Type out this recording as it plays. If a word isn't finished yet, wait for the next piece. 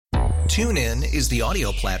TuneIn is the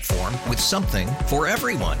audio platform with something for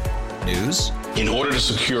everyone. News. In order to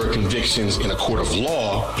secure convictions in a court of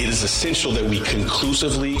law, it is essential that we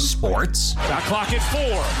conclusively. Sports. Got clock at 4.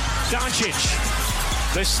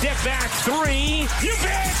 Doncic. The step back 3. You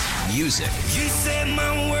bet. Music. You set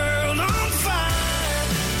my world on fire.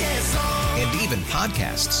 Yes, and even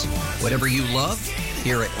podcasts. Whatever you love,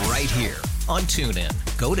 hear it right here on TuneIn.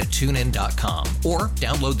 Go to TuneIn.com or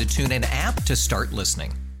download the TuneIn app to start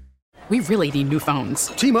listening. We really need new phones.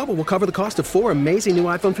 T-Mobile will cover the cost of 4 amazing new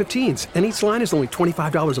iPhone 15s, and each line is only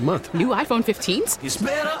 $25 a month. New iPhone 15s? it's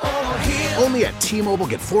better over here. Only at T-Mobile,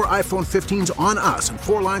 get 4 iPhone 15s on us and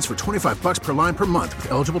 4 lines for $25 per line per month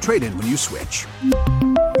with eligible trade-in when you switch.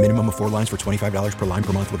 Minimum of 4 lines for $25 per line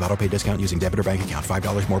per month with autopay discount using debit or bank account.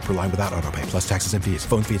 $5 more per line without autopay, plus taxes and fees.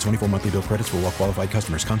 Phone fee at 24 monthly bill credits for well-qualified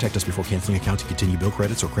customers. Contact us before canceling account to continue bill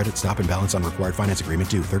credits or credit stop and balance on required finance agreement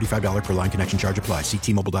due. $35 per line connection charge applies. See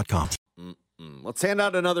T-Mobile.com. Let's hand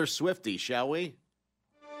out another Swiftie, shall we?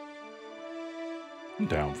 I'm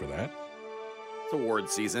down for that. It's award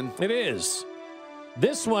season. It is.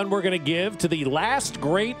 This one we're going to give to the last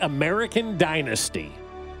great American Dynasty.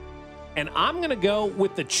 And I'm going to go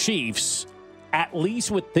with the Chiefs, at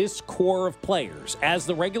least with this core of players. As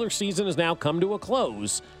the regular season has now come to a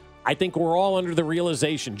close, I think we're all under the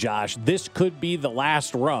realization, Josh, this could be the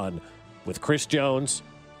last run with Chris Jones,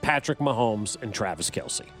 Patrick Mahomes, and Travis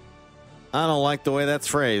Kelce. I don't like the way that's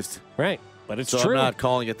phrased. Right, but it's so true. I'm not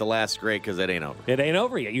calling it the last great because it ain't over. It ain't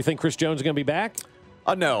over yet. You think Chris Jones is going to be back?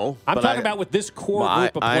 No. I'm talking about with this core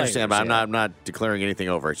group of players. I understand, but I'm not declaring anything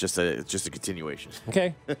over. It's just a continuation.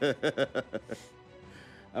 Okay.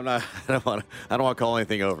 I don't want to call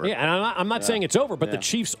anything over. Yeah, and I'm not saying it's over, but the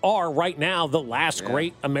Chiefs are right now the last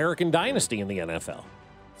great American dynasty in the NFL.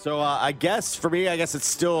 So I guess for me,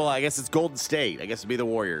 it's Golden State. I guess it'd be the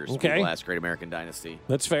Warriors. Okay. The last great American dynasty.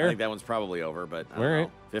 That's fair. I think that one's probably over, but I don't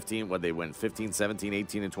know. 15, what'd they win? 15, 17,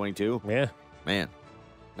 18, and 22? Yeah. Man.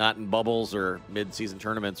 Not in bubbles or mid-season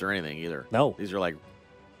tournaments or anything either. No. These are like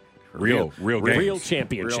real games. Real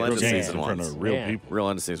championships. Real end-of-season in front ones. of real people. Real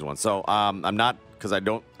end-of-season ones. So I'm not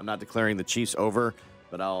declaring the Chiefs over,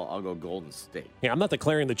 but I'll go Golden State. Yeah, I'm not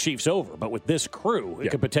declaring the Chiefs over, but with this crew,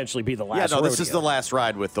 it could potentially be the last rodeo. This is the last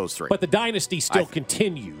ride with those three. But the dynasty still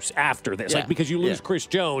continues after this. Like, because you lose Chris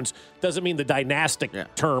Jones doesn't mean the dynastic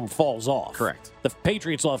term falls off. Correct. The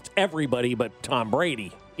Patriots lost everybody but Tom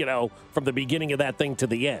Brady, from the beginning of that thing to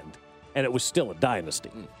the end. And it was still a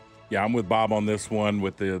dynasty. Yeah, I'm with Bob on this one.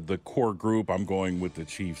 With the core group, I'm going with the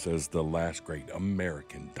Chiefs as the last great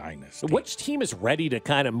American dynasty. Which team is ready to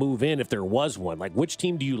kind of move in if there was one? Like, which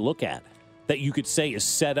team do you look at that you could say is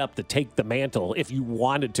set up to take the mantle if you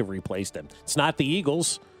wanted to replace them? It's not the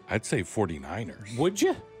Eagles. I'd say 49ers. Would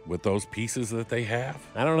you? With those pieces that they have?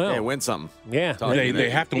 I don't know. Yeah, win something. Yeah. They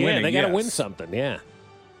have to win. Yeah, they got to win something, yeah.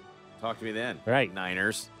 Talk to me then. Right.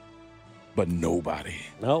 Niners. But nobody.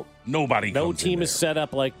 Nope. Nobody. No team is set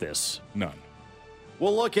up like this. None.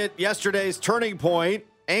 We'll look at yesterday's turning point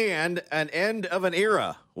and an end of an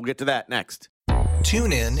era. We'll get to that next.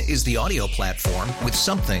 TuneIn is the audio platform with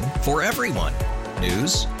something for everyone.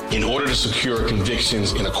 News. In order to secure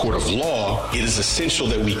convictions in a court of law, it is essential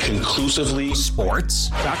that we conclusively. Sports.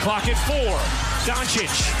 Got clock at 4.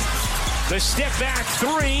 Doncic. The step back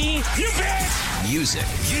 3. You bet. Music.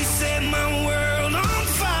 You set my world on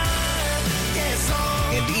fire.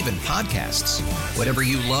 And even podcasts. Whatever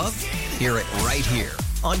you love, hear it right here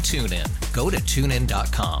on TuneIn. Go to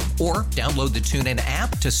TuneIn.com or download the TuneIn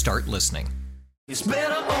app to start listening. It's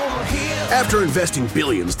better over here. After investing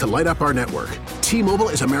billions to light up our network, T-Mobile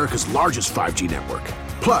is America's largest 5G network.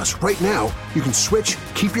 Plus, right now, you can switch,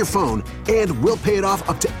 keep your phone, and we'll pay it off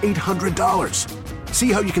up to $800.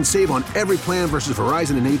 See how you can save on every plan versus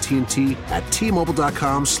Verizon and AT&T at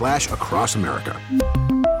T-Mobile.com/across America.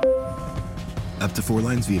 Up to 4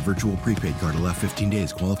 lines via virtual prepaid card. Allow 15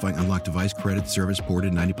 days. Qualifying unlocked device credit service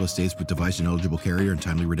ported 90-plus days with device and eligible carrier and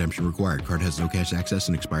timely redemption required. Card has no cash access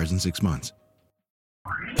and expires in 6 months.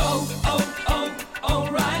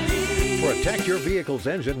 O'Reilly. Protect your vehicle's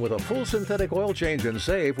engine with a full synthetic oil change and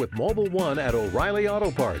save with Mobile One at O'Reilly Auto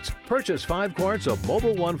Parts. Purchase 5 quarts of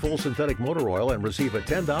Mobile One full synthetic motor oil and receive a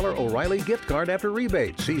 $10 O'Reilly gift card after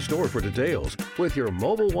rebate. See store for details. With your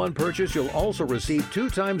Mobile One purchase, you'll also receive 2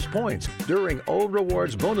 times points during Old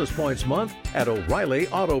Rewards Bonus Points Month at O'Reilly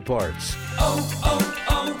Auto Parts.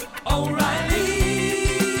 O'Reilly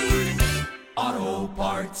Auto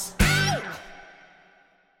Parts.